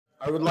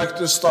I would like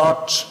to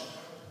start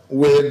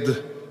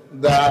with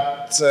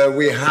that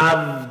we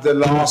have the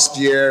last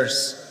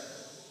years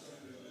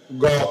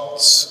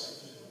got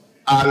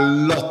a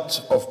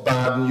lot of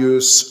bad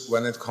news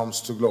when it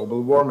comes to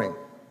global warming.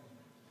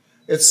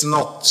 It's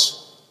not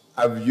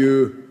a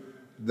view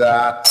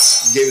that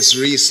gives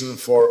reason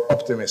for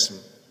optimism.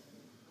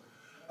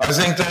 I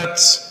think that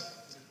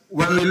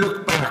when we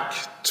look back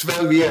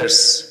 12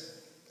 years,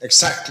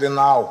 exactly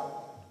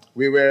now,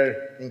 we were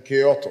in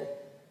Kyoto,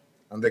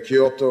 and the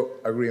Kyoto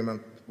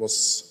Agreement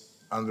was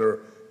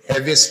under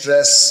heavy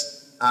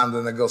stress, and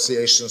the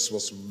negotiations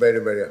was very,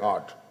 very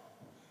hard.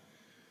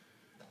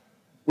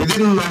 We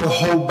didn't know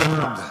how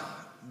bad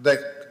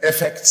the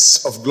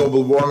effects of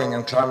global warming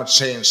and climate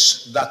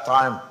change that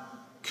time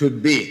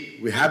could be.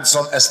 We had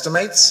some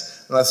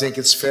estimates, and I think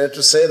it's fair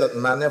to say that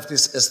many of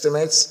these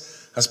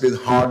estimates has been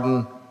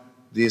hardened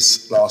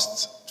these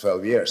last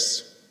 12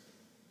 years.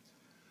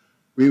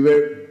 We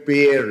were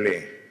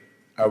barely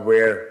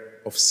aware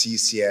of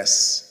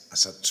CCS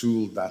as a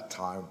tool that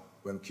time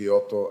when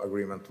Kyoto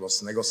Agreement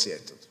was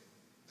negotiated.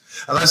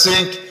 And I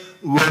think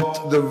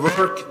what the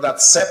work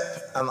that CEP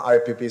and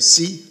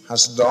IPPC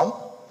has done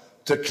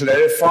to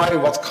clarify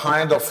what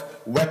kind of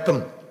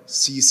weapon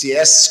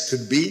CCS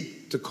could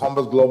be to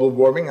combat global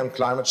warming and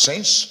climate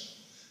change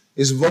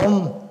is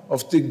one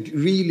of the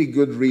really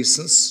good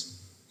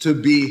reasons to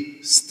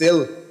be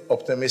still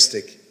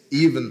optimistic,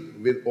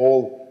 even with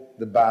all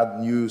the bad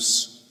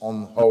news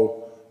on how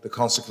the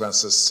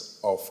consequences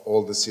of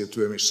all the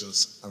CO2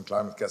 emissions and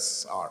climate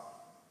gases are.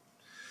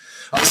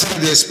 I say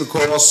this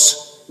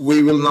because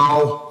we will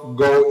now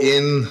go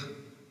in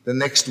the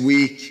next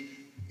week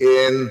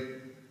in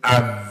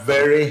a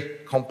very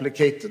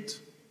complicated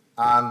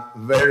and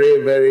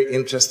very, very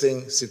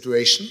interesting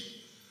situation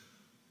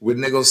with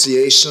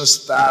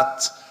negotiations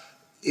that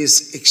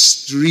is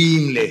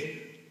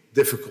extremely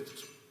difficult.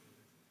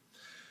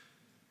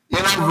 In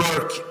our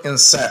work in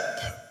CEP,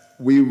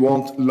 we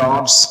want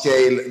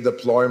large-scale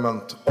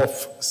deployment of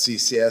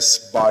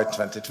CCS by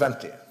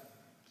 2020.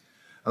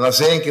 And I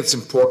think it's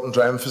important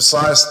to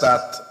emphasize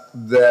that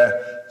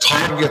the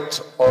target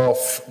of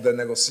the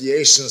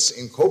negotiations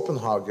in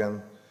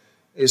Copenhagen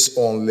is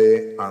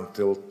only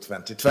until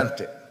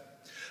 2020.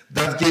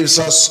 That gives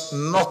us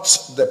not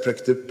the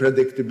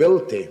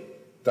predictability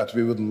that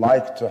we would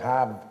like to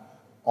have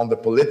on the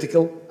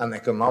political and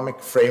economic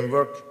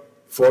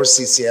framework for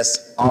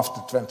CCS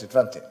after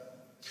 2020.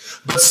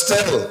 But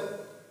still,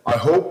 I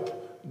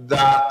hope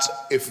that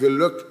if we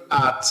look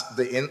at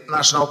the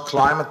international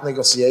climate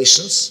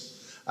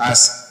negotiations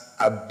as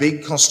a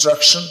big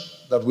construction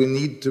that we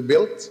need to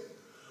build,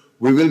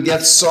 we will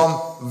get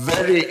some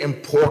very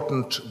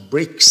important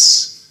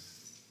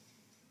bricks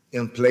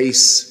in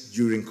place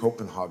during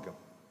Copenhagen.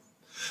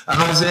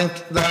 And I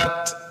think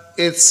that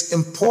it's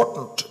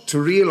important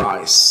to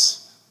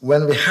realize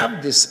when we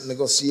have these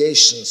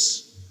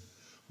negotiations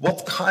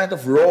what kind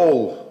of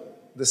role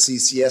the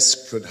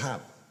CCS could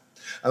have.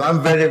 And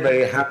I'm very,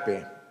 very happy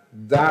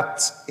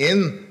that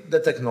in the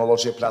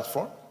technology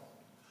platform,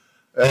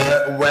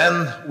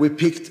 when we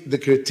picked the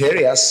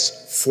criteria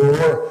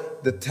for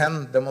the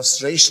 10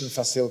 demonstration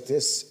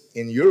facilities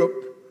in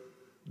Europe,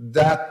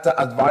 that the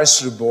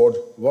advisory board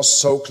was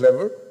so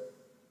clever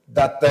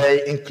that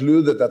they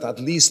included that at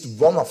least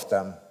one of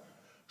them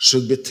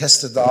should be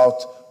tested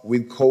out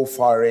with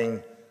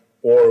co-firing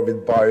or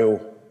with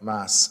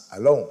biomass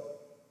alone.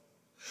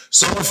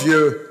 Some of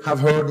you have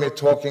heard me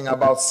talking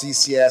about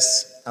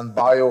CCS and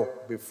bio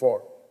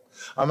before.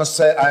 I must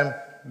say I'm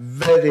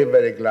very,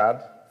 very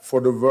glad for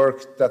the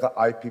work that the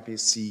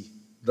IPPC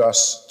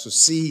does to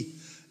see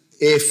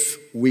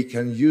if we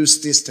can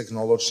use this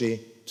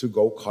technology to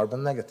go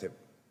carbon negative.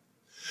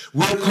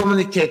 We're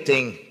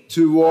communicating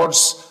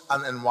towards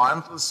an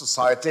environmental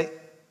society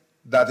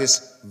that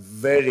is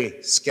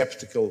very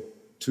skeptical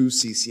to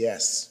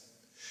CCS.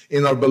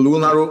 In our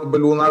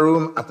Belluna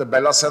room at the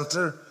Bella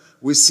Center,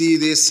 we see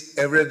this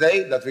every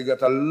day, that we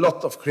get a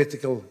lot of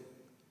critical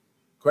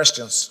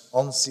questions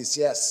on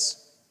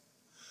CCS.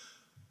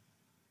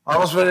 I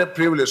was very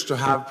privileged to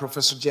have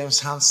Professor James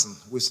Hansen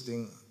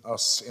visiting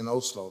us in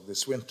Oslo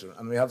this winter,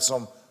 and we had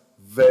some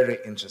very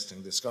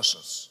interesting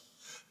discussions.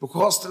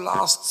 Because the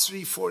last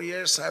 3-4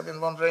 years I have been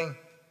wondering,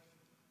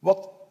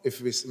 what if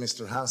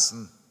Mr.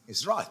 Hansen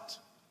is right?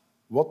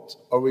 What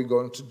are we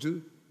going to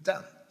do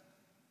then?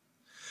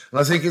 And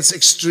I think it's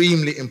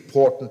extremely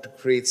important to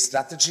create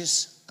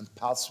strategies and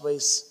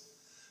pathways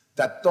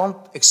that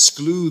don't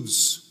exclude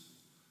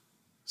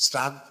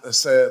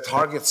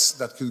targets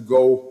that could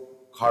go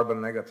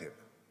carbon negative.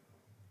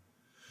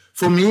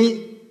 For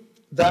me,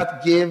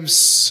 that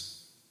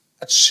gives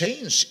a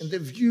change in the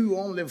view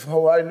only of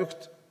how I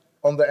looked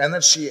on the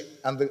energy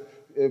and the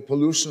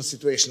pollution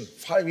situation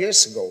 5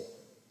 years ago.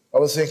 I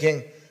was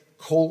thinking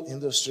coal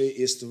industry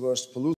is the worst polluter.